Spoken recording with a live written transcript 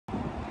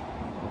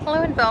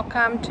Hello and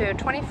welcome to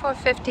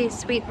 2450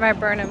 Sweet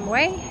Viburnum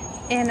Way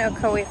in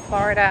Ocoee,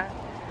 Florida.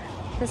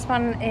 This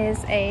one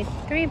is a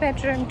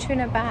 3-bedroom,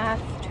 2.5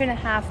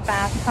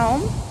 bath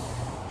home,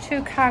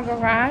 2-car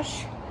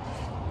garage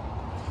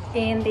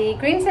in the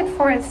Greens at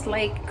Forest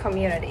Lake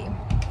community.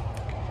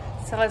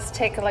 So let's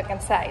take a look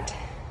inside.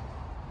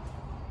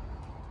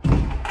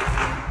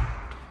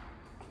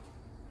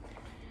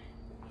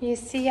 You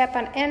see up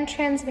on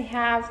entrance we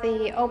have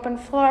the open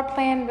floor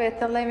plan with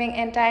the living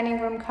and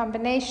dining room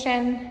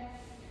combination.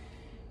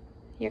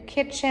 Your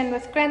kitchen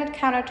with granite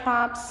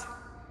countertops,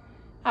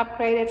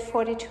 upgraded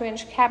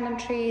 42-inch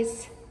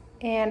cabinetries,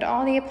 and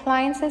all the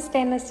appliances,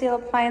 stainless steel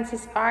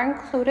appliances, are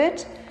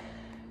included.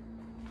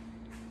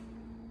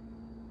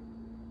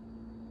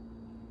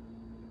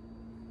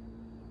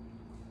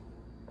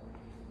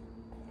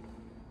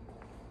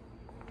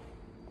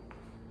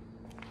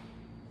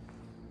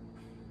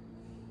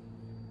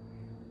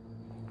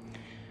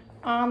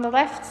 On the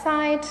left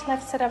side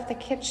of the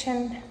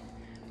kitchen,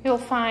 you'll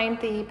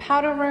find the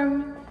powder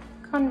room,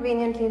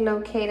 conveniently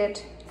located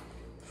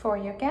for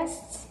your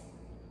guests.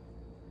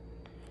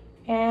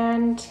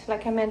 And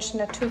like I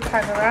mentioned, a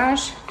 2-car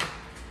garage,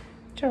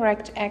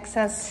 direct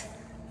access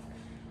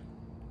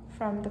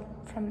from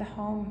the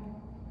home.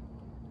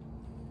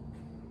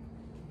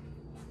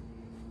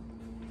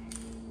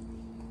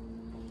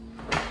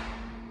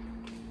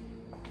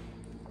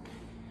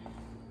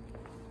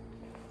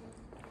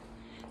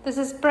 This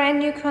is brand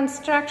new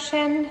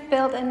construction,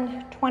 built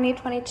in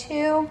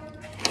 2022.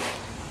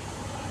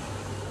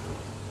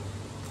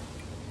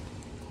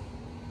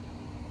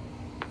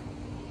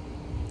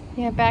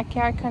 Your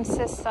backyard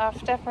consists of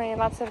definitely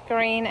lots of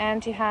green,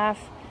 and you have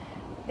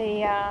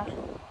the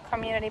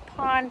community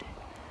pond,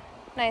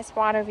 nice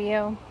water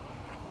view.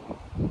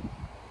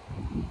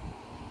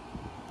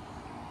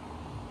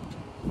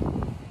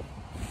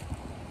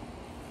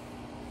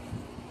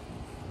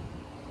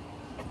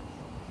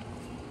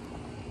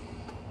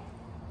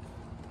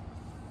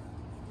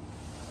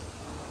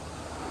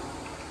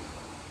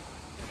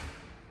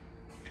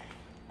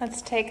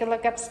 Let's take a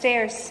look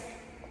upstairs.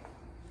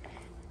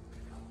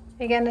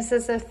 Again, this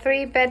is a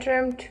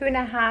 3-bedroom,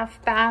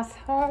 2.5 bath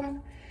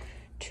home,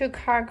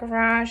 2-car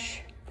garage,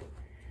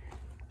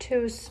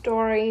 2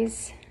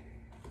 stories,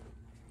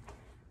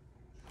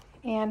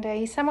 and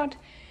a somewhat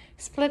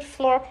split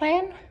floor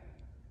plan.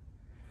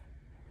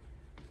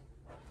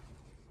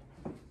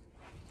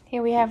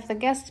 Here we have the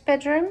guest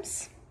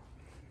bedrooms.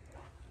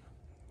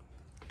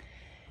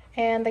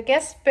 And the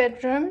guest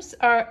bedrooms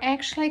are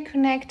actually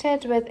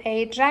connected with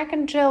a Jack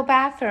and Jill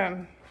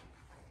bathroom.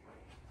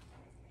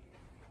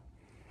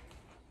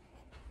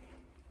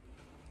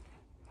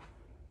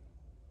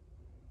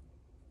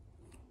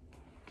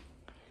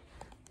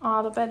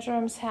 All the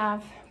bedrooms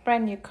have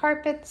brand new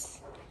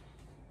carpets.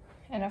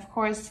 And of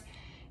course,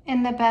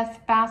 in the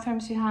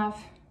bathrooms you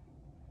have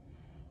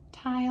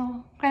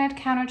tile, granite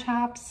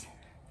countertops,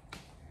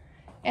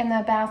 in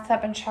the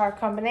bathtub and shower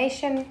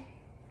combination.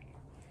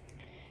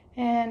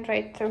 And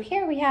right through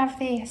here we have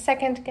the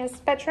second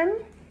guest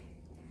bedroom.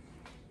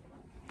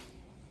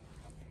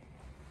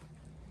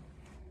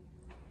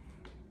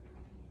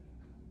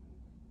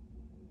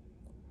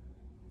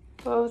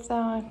 Both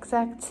are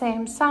exact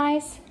same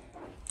size.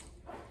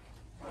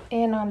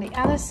 And on the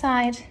other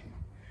side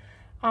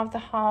of the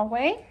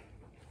hallway,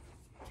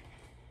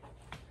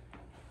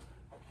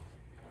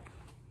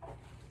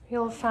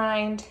 you'll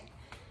find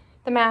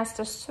the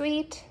master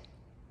suite.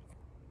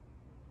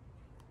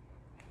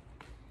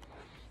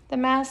 The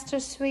master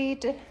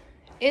suite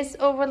is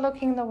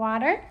overlooking the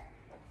water.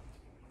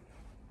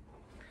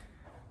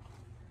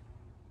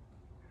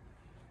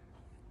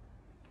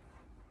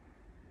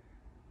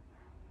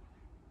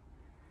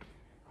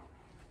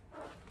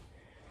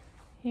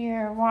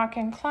 Your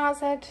walk-in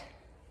closet.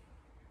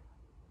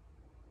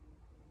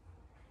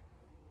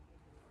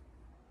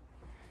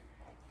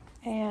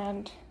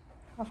 And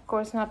of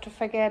course, not to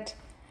forget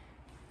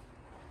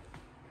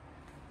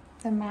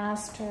the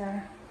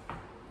master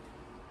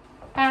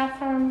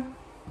bathroom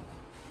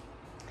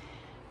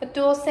with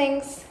dual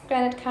sinks,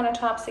 granite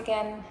countertops,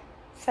 again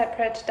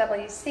separate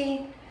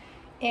WC,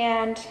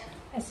 and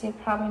as you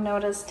probably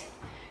noticed,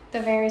 the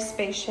very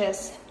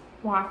spacious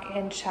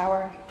walk-in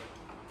shower.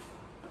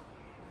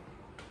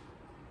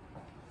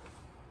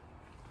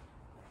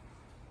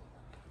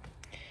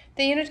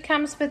 The unit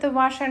comes with a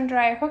washer and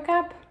dryer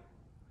hookup,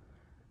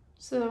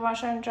 so the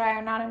washer and dryer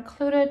are not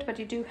included, but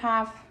you do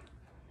have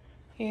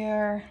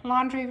your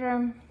laundry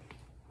room.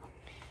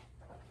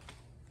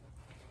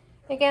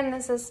 Again,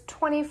 this is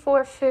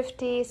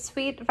 2450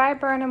 Sweet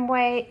Viburnum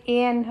Way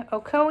in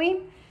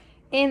Ocoee,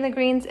 in the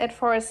Greens at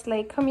Forest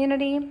Lake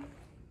community.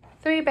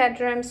 3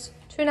 bedrooms,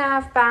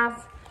 2.5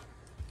 bath,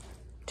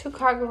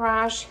 2-car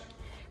garage,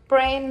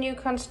 brand new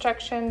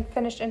construction,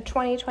 finished in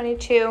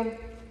 2022.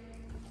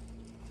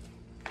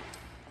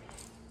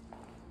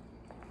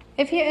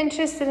 If you're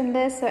interested in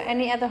this or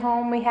any other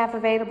home we have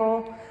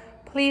available,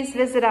 please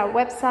visit our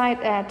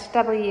website at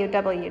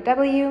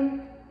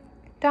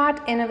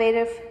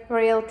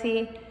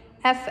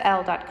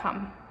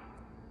www.innovativerealtyfl.com.